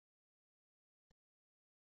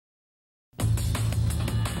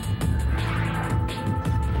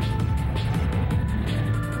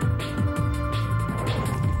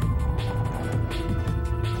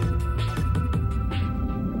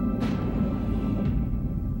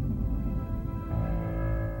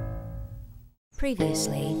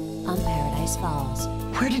Previously on Paradise Falls.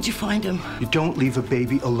 Where did you find him? You don't leave a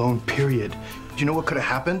baby alone, period. Do you know what could have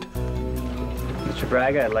happened? Mr.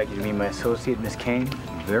 Braga, I'd like you to meet my associate, Miss Kane.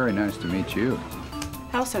 Very nice to meet you.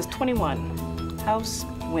 House has 21. House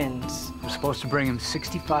wins. We're supposed to bring him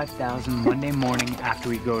 $65,000 Monday morning after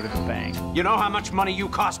we go to the bank. You know how much money you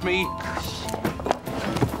cost me?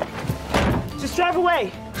 Just drive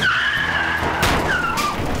away.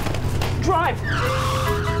 Drive.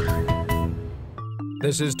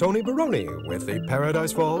 This is Tony Baroni with the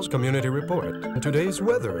Paradise Falls Community Report. Today's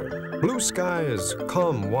weather: blue skies,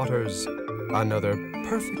 calm waters, another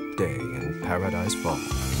perfect day in Paradise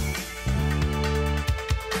Falls.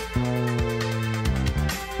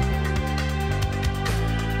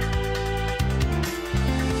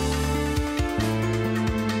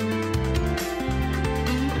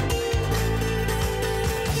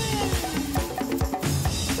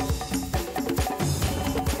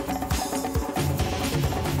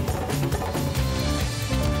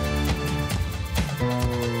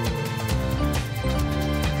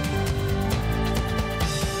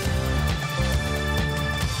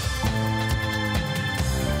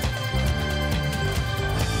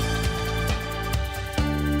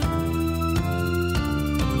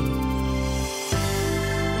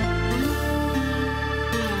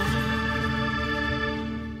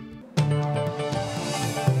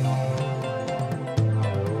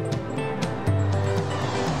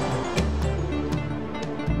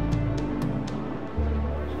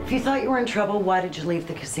 If you thought you were in trouble, why did you leave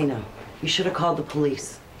the casino? You should have called the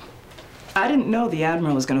police. I didn't know the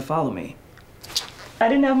Admiral was going to follow me. I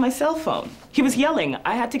didn't have my cell phone. He was yelling.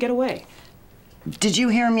 I had to get away. Did you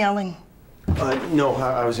hear him yelling? No,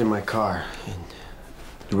 I was in my car, and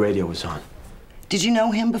the radio was on. Did you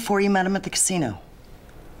know him before you met him at the casino?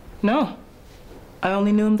 No. I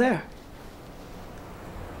only knew him there.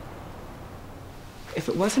 If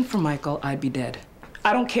it wasn't for Michael, I'd be dead.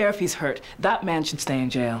 I don't care if he's hurt. That man should stay in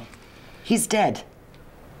jail. He's dead.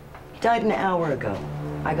 He died an hour ago.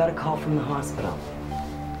 I got a call from the hospital.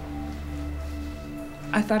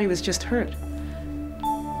 I thought he was just hurt.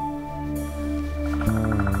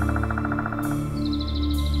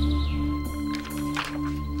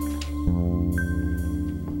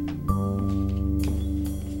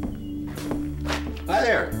 Hi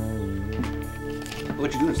there.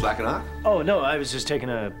 What you doing, slacking off? Oh, no, I was just taking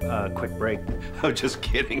a quick break. I'm just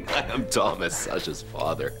kidding. I'm Thomas, Sasha's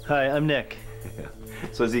father. Hi, I'm Nick. Yeah.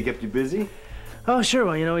 So has he kept you busy? Oh, sure.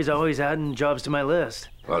 Well, you know, he's always adding jobs to my list.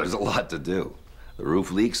 Well, there's a lot to do. The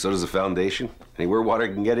roof leaks, so does the foundation. Anywhere water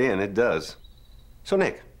can get in, it does. So,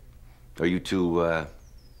 Nick, are you two,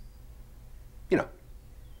 you know?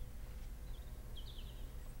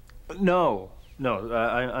 No,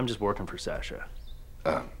 I'm just working for Sasha.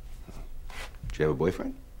 Do you have a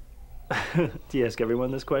boyfriend? Do you ask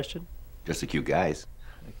everyone this question? Just a cute guys.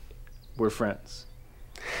 We're friends.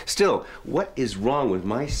 Still, what is wrong with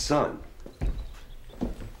my son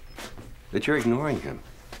that you're ignoring him?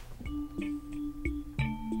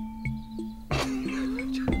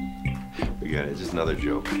 Forget it, just another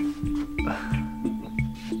joke.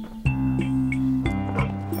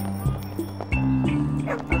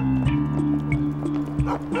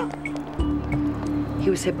 He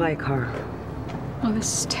was hit by a car. Oh,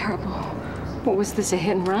 this is terrible. What was this, a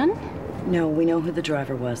hit and run? No, we know who the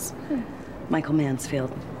driver was. Michael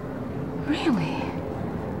Mansfield. Really?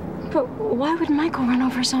 But why would Michael run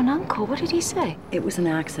over his own uncle? What did he say? It was an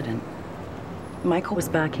accident. Michael was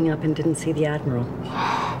backing up and didn't see the Admiral.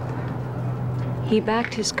 He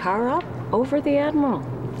backed his car up over the Admiral?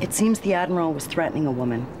 It seems the Admiral was threatening a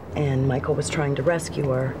woman, and Michael was trying to rescue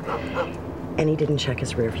her, and he didn't check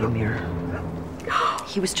his rearview mirror.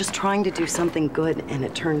 He was just trying to do something good, and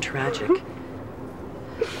it turned tragic.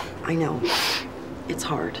 I know. It's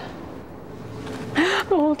hard.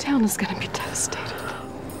 The whole town is gonna be devastated.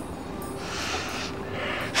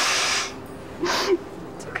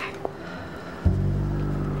 It's okay.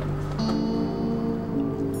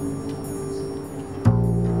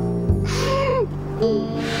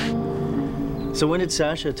 So when did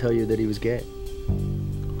Sasha tell you that he was gay?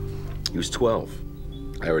 He was 12.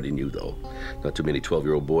 I already knew, though. Not too many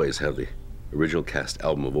 12-year-old boys have the original cast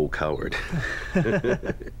album of Old Coward.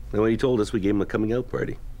 And when he told us, we gave him a coming-out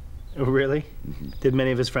party. Oh, really? Did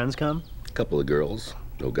many of his friends come? A couple of girls,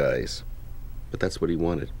 no guys. But that's what he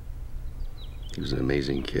wanted. He was an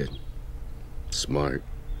amazing kid. Smart,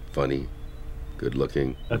 funny,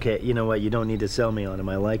 good-looking. Okay, you know what? You don't need to sell me on him.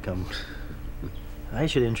 I like him. I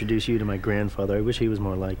should introduce you to my grandfather. I wish he was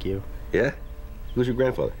more like you. Yeah? Who's your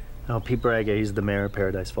grandfather? Oh, Pete Braga. He's the mayor of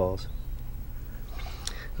Paradise Falls.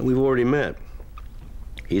 And we've already met.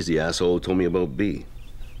 He's the asshole who told me about B.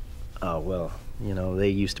 Oh, well, you know, they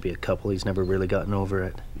used to be a couple. He's never really gotten over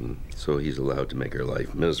it. So he's allowed to make her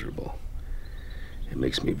life miserable. It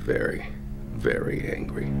makes me very, very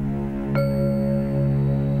angry.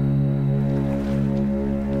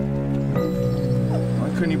 Why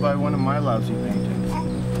couldn't you buy one of my lousy paintings?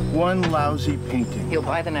 One lousy painting. He'll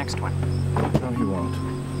buy the next one. No, he won't.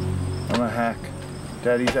 I'm a hack.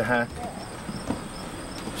 Daddy's a hack.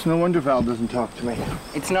 It's no wonder Val doesn't talk to me.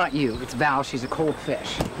 It's not you. It's Val. She's a cold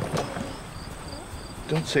fish.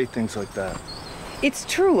 Don't say things like that. It's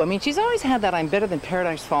true. I mean, she's always had that I'm better than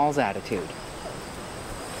Paradise Falls attitude.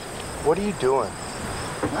 What are you doing?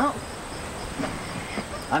 Well,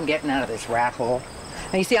 I'm getting out of this rat hole.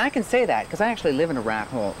 Now, you see, I can say that because I actually live in a rat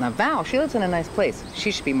hole. Now, Val, she lives in a nice place. She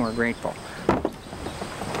should be more grateful.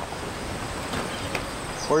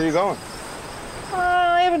 Where are you going?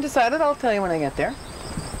 I haven't decided. I'll tell you when I get there.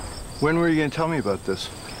 When were you going to tell me about this?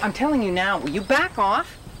 I'm telling you now. Will you back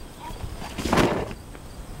off?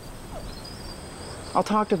 I'll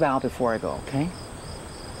talk to Val before I go, okay?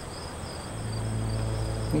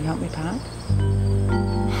 Will you help me pack?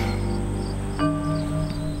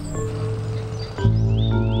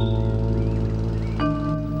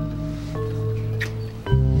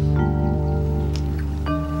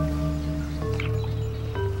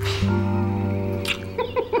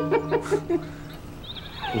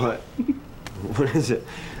 What? What is it?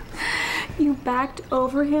 You backed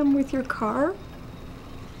over him with your car?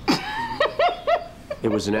 It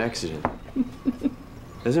was an accident.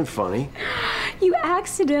 Isn't funny? You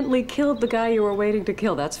accidentally killed the guy you were waiting to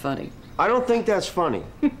kill. That's funny. I don't think that's funny.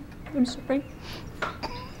 I'm sorry.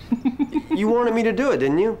 You wanted me to do it,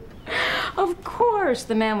 didn't you? Of course,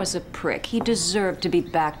 the man was a prick. He deserved to be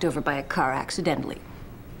backed over by a car accidentally.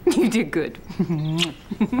 You did good.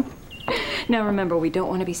 Now remember, we don't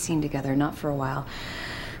want to be seen together, not for a while.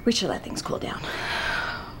 We should let things cool down.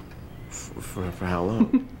 For how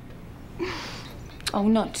long? Oh,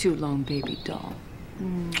 not too long, baby doll.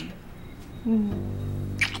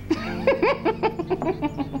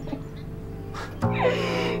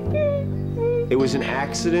 It was an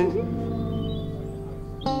accident?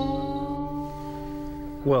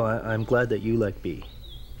 Well, I'm glad that you like B.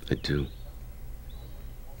 I do.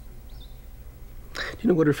 Do you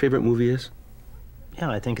know what her favorite movie is? Yeah,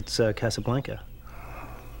 I think it's Casablanca.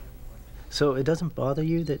 So it doesn't bother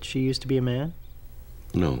you that she used to be a man?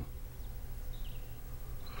 No.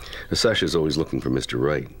 Sasha's always looking for Mr.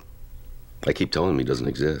 Right. I keep telling him he doesn't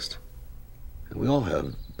exist. And we all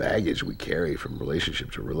have baggage we carry from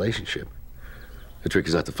relationship to relationship. The trick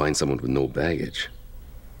is not to find someone with no baggage.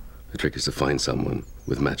 The trick is to find someone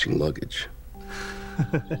with matching luggage.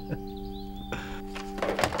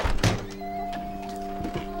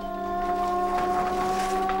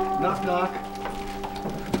 Knock, knock.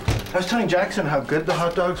 I was telling Jackson how good the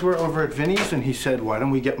hot dogs were over at Vinny's, and he said, why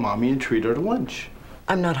don't we get Mommy and treat her to lunch?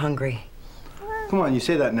 I'm not hungry. Come on, you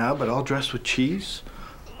say that now, but all dressed with cheese?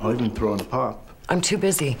 I'll even throw in a pop. I'm too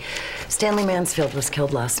busy. Stanley Mansfield was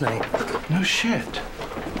killed last night. No shit.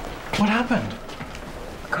 What happened?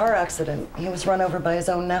 Car accident. He was run over by his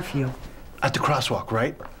own nephew. At the crosswalk,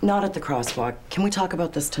 right? Not at the crosswalk. Can we talk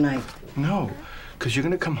about this tonight? No, because you're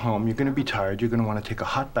going to come home, you're going to be tired, you're going to want to take a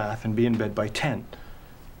hot bath and be in bed by 10.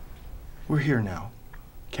 We're here now.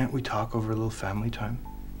 Can't we talk over a little family time?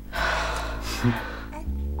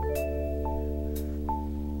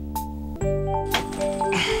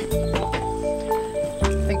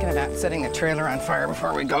 Thinking about setting the trailer on fire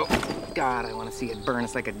before we go. God, I want to see it burn.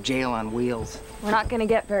 It's like a jail on wheels. We're not gonna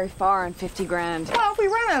get very far on 50 grand. Well, if we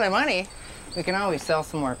run out of money, we can always sell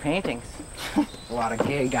some more paintings. A lot of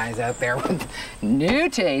gay guys out there with new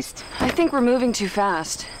taste. I think we're moving too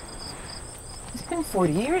fast. It's been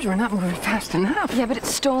 40 years. We're not moving fast enough. Yeah, but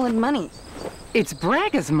it's stolen money. It's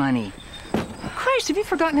Braga's money. Christ, have you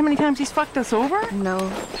forgotten how many times he's fucked us over? No,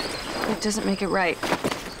 it doesn't make it right.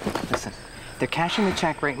 Listen, they're cashing the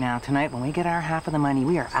check right now. Tonight, when we get our half of the money,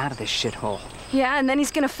 we are out of this shithole. Yeah, and then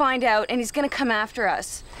he's gonna find out, and he's gonna come after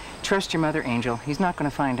us. Trust your mother, Angel. He's not gonna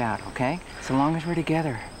find out, okay? So long as we're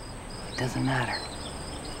together, it doesn't matter.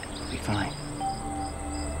 We'll be fine.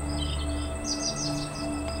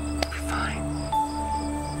 We'll be fine.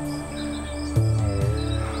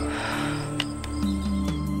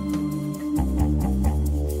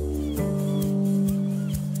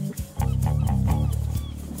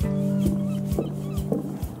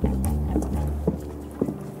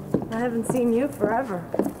 I haven't seen you forever.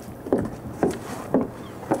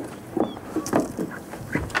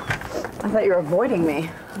 I thought you were avoiding me.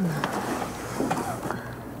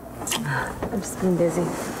 I've just been busy.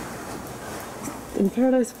 In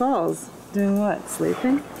Paradise Falls. Doing what?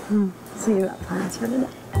 Sleeping? So you got plans for today?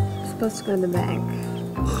 I'm supposed to go to the bank.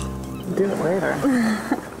 Do it later.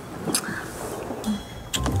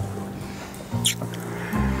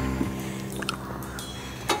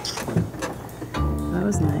 That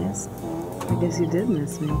was nice. I guess you did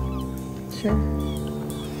miss me. Sure.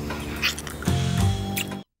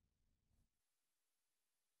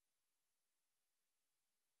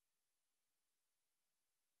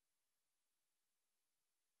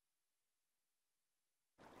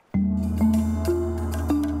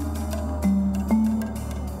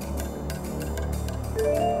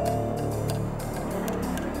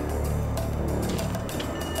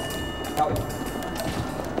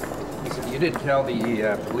 You didn't tell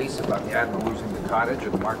the police about the Admiral losing the cottage or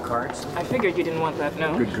the marked cards? I figured you didn't want that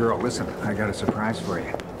known. Good girl. Listen, I got a surprise for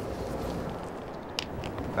you.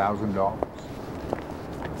 $1,000.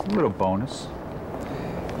 A little bonus.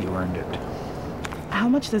 You earned it. How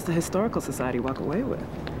much does the Historical Society walk away with?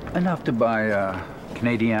 Enough to buy a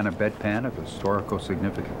Canadiana bedpan of historical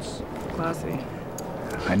significance. Classy.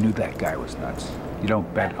 I knew that guy was nuts. You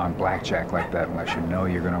don't bet on blackjack like that unless you know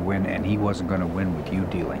you're going to win, and he wasn't going to win with you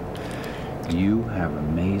dealing. You have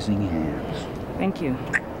amazing hands. Thank you.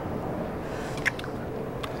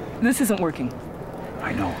 This isn't working.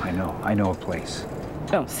 I know a place.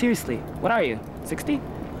 No, seriously, what are you, 60?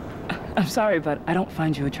 I'm sorry, but I don't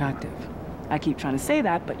find you attractive. I keep trying to say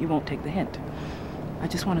that, but you won't take the hint. I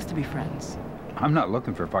just want us to be friends. I'm not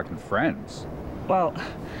looking for fucking friends. Well,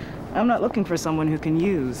 I'm not looking for someone who can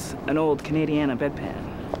use an old Canadiana bedpan.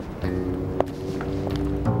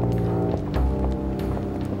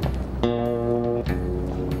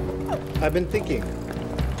 I've been thinking,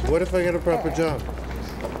 what if I get a proper job?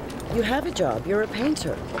 You have a job. You're a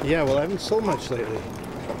painter. Yeah, well, I haven't sold much lately.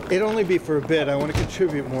 It'd only be for a bit. I want to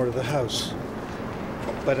contribute more to the house.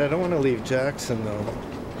 But I don't want to leave Jackson, though.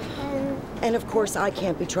 And of course, I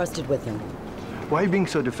can't be trusted with him. Why are you being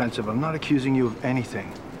so defensive? I'm not accusing you of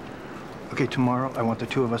anything. Okay, tomorrow, I want the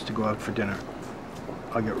two of us to go out for dinner.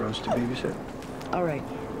 I'll get Rose to babysit. All right.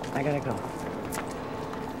 I gotta go.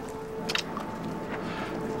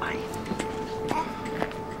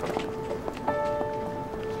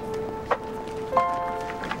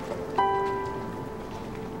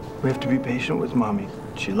 We have to be patient with Mommy.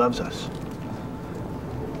 She loves us.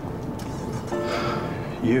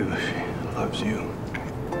 She loves you.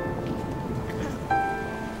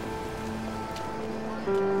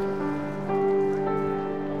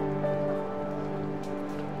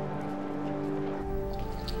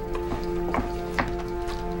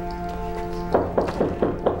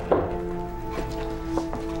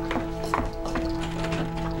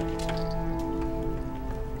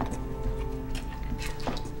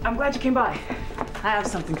 I'm glad you came by. I have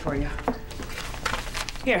something for you.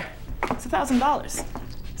 Here, it's $1,000.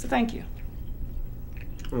 So thank you.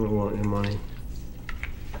 I don't want your money.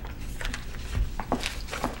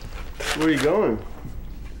 Where are you going?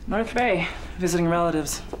 North Bay, visiting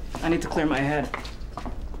relatives. I need to clear my head.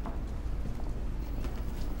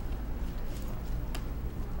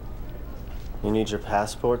 You need your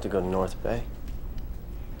passport to go to North Bay?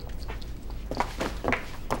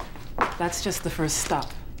 That's just the first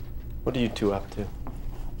stop. What are you two up to?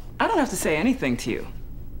 I don't have to say anything to you.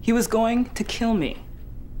 He was going to kill me.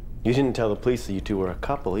 You didn't tell the police that you two were a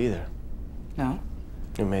couple either. No?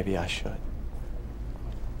 Or maybe I should.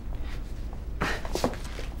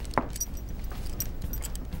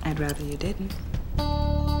 I'd rather you didn't.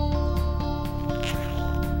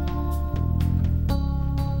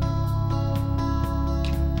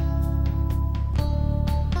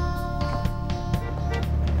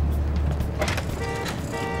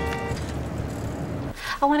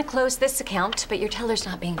 I want to close this account, but your teller's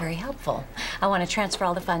not being very helpful. I want to transfer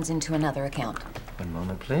all the funds into another account. One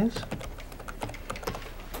moment, please.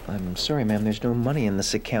 I'm sorry, ma'am, there's no money in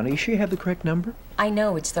this account. Are you sure you have the correct number? I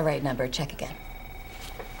know it's the right number. Check again.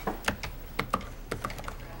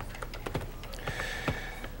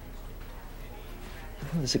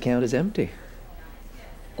 Well, this account is empty.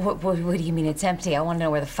 What do you mean it's empty? I want to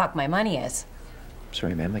know where the fuck my money is.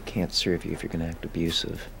 Sorry, ma'am, I can't serve you if you're going to act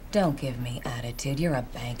abusive. Don't give me attitude. You're a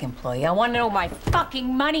bank employee. I want to know where my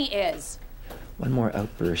fucking money is. One more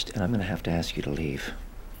outburst, and I'm going to have to ask you to leave.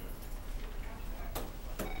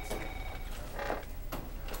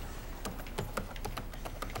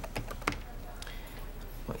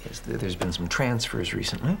 Well, yes, there's been some transfers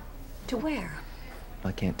recently. To where?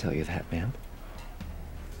 I can't tell you that, ma'am.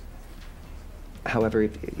 However,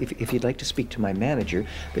 if you'd like to speak to my manager,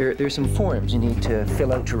 there's some forms you need to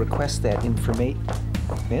fill out to request that information.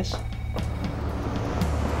 Miss?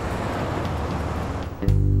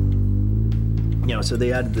 You know, so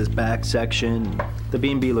they added this back section. The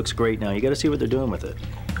B&B looks great now. You got to see what they're doing with it.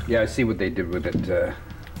 Yeah, I see what they did with it.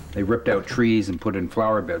 They ripped out trees and put in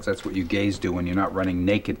flower beds. That's what you gays do when you're not running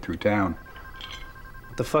naked through town.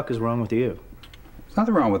 What the fuck is wrong with you? There's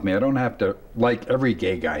nothing wrong with me. I don't have to like every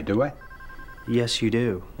gay guy, do I? Yes, you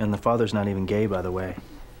do. And the father's not even gay, by the way.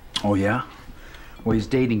 Oh, yeah? Well, he's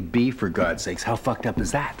dating B, for God's sakes. How fucked up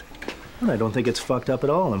is that? Well, I don't think it's fucked up at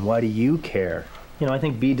all, and why do you care? You know, I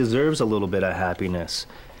think B deserves a little bit of happiness.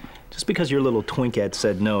 Just because your little twinkette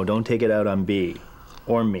said no, don't take it out on B.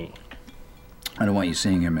 Or me. I don't want you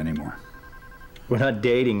seeing him anymore. We're not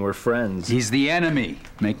dating, we're friends. He's the enemy.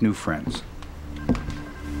 Make new friends.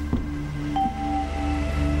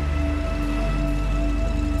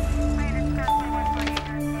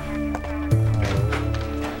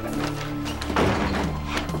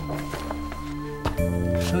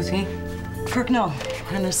 Who's he? Kirknell,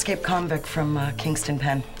 an escaped convict from Kingston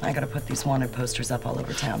Pen. I gotta put these wanted posters up all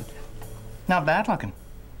over town. Not bad looking.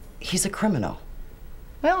 He's a criminal.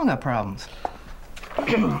 We all got problems.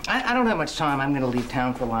 I don't have much time. I'm gonna leave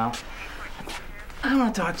town for a while. I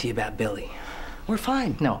want to talk to you about Billy. We're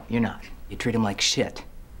fine. No, you're not. You treat him like shit,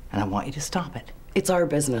 and I want you to stop it. It's our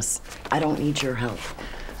business. I don't need your help.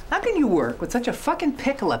 How can you work with such a fucking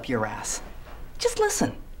pickle up your ass? Just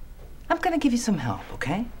listen. I'm gonna give you some help,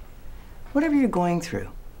 okay? Whatever you're going through,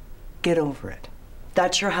 get over it.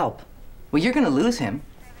 That's your help. Well, you're gonna lose him,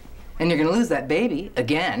 and you're gonna lose that baby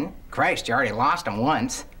again. Christ, you already lost him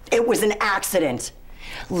once. It was an accident.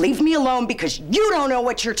 Leave me alone because you don't know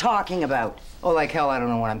what you're talking about. Oh, like hell, I don't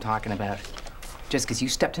know what I'm talking about. Just because you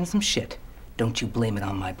stepped in some shit, don't you blame it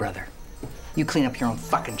on my brother. You clean up your own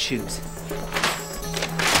fucking shoes.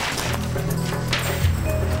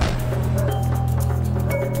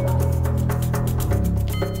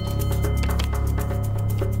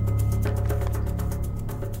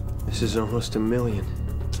 This is almost $1 million.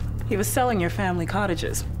 He was selling your family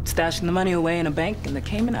cottages, stashing the money away in a bank in the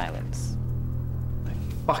Cayman Islands.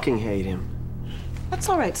 Fucking hate him. That's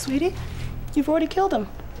all right, sweetie. You've already killed him.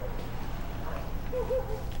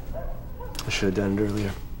 I should have done it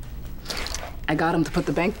earlier. I got him to put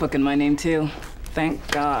the bank book in my name, too. Thank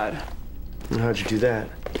God. And how'd you do that?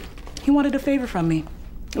 He wanted a favor from me.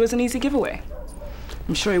 It was an easy giveaway.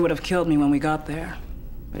 I'm sure he would have killed me when we got there,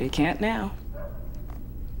 but he can't now.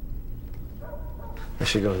 I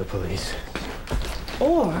should go to the police.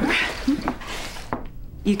 Or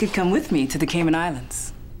you could come with me to the Cayman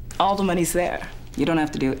Islands. All the money's there. You don't have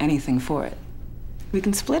to do anything for it. We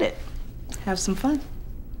can split it. Have some fun.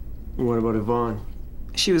 What about Yvonne?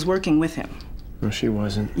 She was working with him. No, she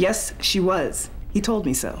wasn't. Yes, she was. He told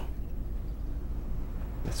me so.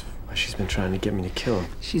 That's why she's been trying to get me to kill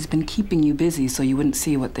him. She's been keeping you busy so you wouldn't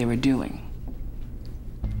see what they were doing.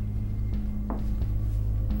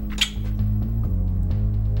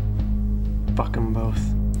 Fuck them both.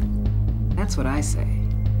 That's what I say.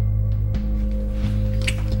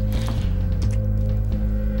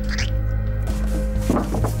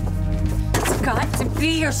 It's got to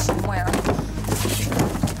be here somewhere.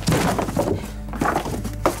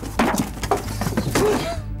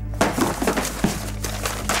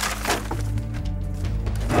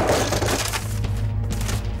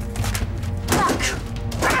 Fuck!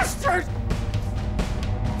 Bastard!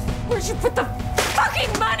 Where'd you put the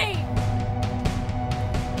fucking money?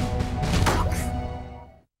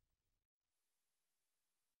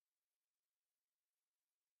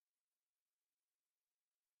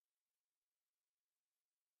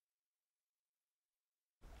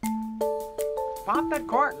 Pop that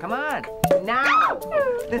cork, come on. Now.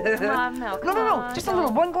 Come on, Mel, come No. on. Just a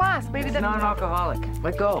little, one glass, baby. It's non-alcoholic.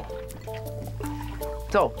 Let go.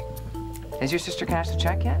 So, has your sister cashed the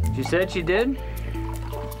check yet? She said she did.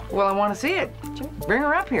 Well, I want to see it. Bring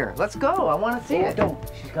her up here. Let's go. I want to see it. Don't.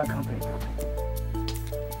 She's got company.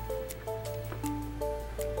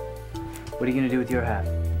 What are you gonna do with your half?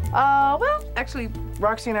 Well, actually,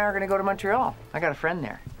 Roxy and I are going to go to Montreal. I got a friend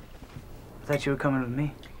there. I thought you were coming with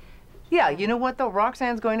me. Yeah, you know what, though?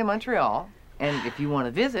 Roxanne's going to Montreal, and if you want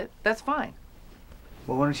to visit, that's fine.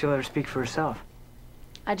 Well, why don't you let her speak for herself?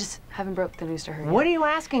 I just haven't broke the news to her yet. What are you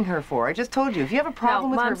asking her for? I just told you. If you have a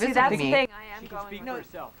problem with Mom, her see, visiting that's me... the thing. I am She can going speak with for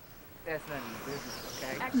herself. That's none of your business,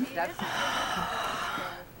 okay? Actually, that's...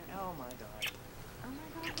 Oh my God,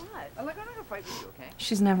 what? I'm not going to fight with you, okay?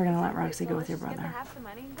 She's never gonna let Roxy go with your Just get brother. to have the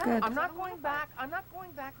money and go. Good. I'm not going back. I'm not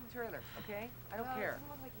going back to the trailer, okay? I don't care. It doesn't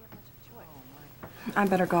look like you have much of a choice. I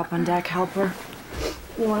better go up on deck, help her.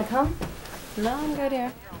 You wanna come? No, I'm good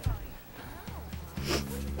here. You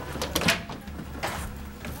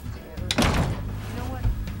know what?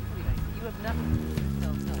 You have nothing. No,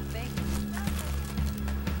 thank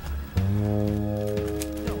you.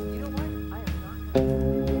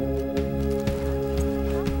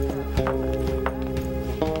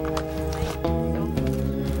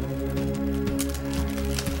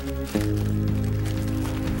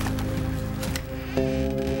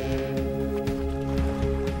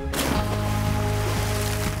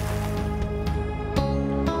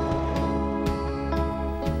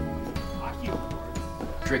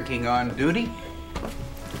 taking on duty.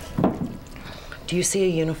 Do you see a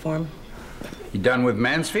uniform? You done with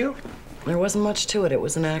Mansfield? There wasn't much to it. It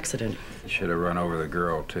was an accident. You should have run over the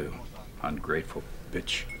girl, too. Ungrateful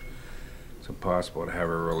bitch. It's impossible to have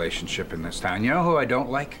a relationship in this town. You know who I don't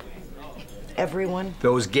like? Everyone?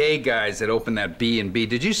 Those gay guys that opened that B&B.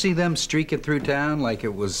 Did you see them streaking through town like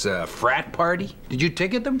it was a frat party? Did you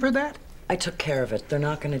ticket them for that? I took care of it. They're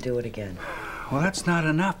not going to do it again. Well, that's not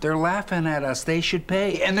enough. They're laughing at us. They should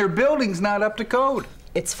pay. And their building's not up to code.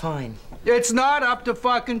 It's fine. It's not up to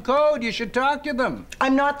fucking code. You should talk to them.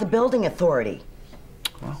 I'm not the building authority.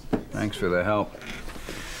 Well, thanks for the help.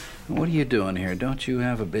 What are you doing here? Don't you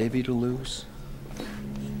have a baby to lose?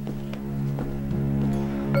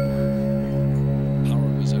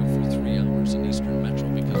 Power was out for 3 hours in eastern Metro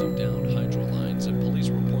because of downed hydro lines, and police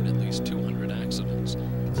report at least 200 accidents.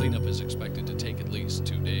 Cleanup is expected to take at least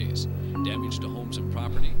 2 days. Damage to homes and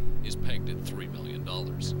property is pegged at $3 million.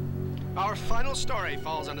 Our final story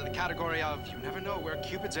falls under the category of you never know where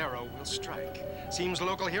Cupid's arrow will strike. Seems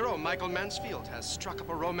local hero Michael Mansfield has struck up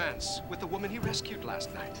a romance with the woman he rescued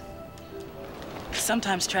last night.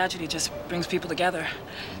 Sometimes tragedy just brings people together.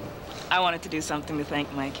 I wanted to do something to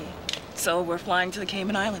thank Mikey. So we're flying to the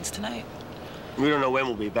Cayman Islands tonight. We don't know when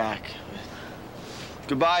we'll be back.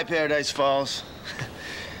 Goodbye, Paradise Falls.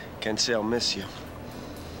 Can't say I'll miss you.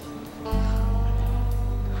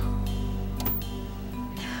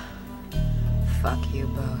 Fuck you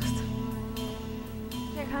both.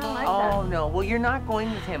 They're kind of like Oh, that. no. Well, you're not going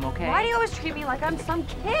with him, okay? Why do you always treat me like I'm some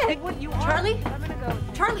kid? What you Charlie? are. I'm gonna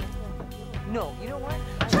go. Charlie! No, you know what?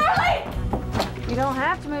 Charlie! You don't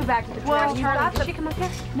have to move back to the Well, trash. Charlie, Did she come up here?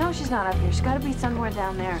 No, she's not up here. She's got to be somewhere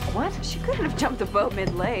down there. What? She couldn't have jumped the boat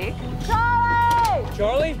mid-lake. Charlie!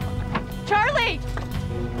 Charlie? Charlie!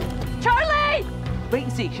 Charlie! Wait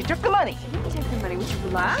and see. She took the money. She didn't take the money. Would you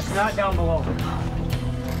relax? Not down below.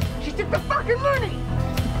 She took the fucking money!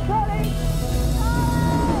 Charlie!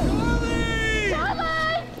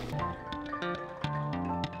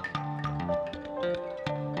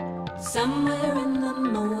 Somewhere in the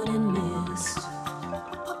morning mist,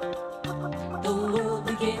 the world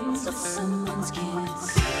begins with someone's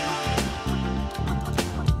kiss.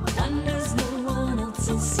 Wonders no one else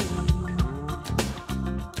is seen,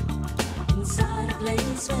 inside a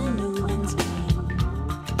place where no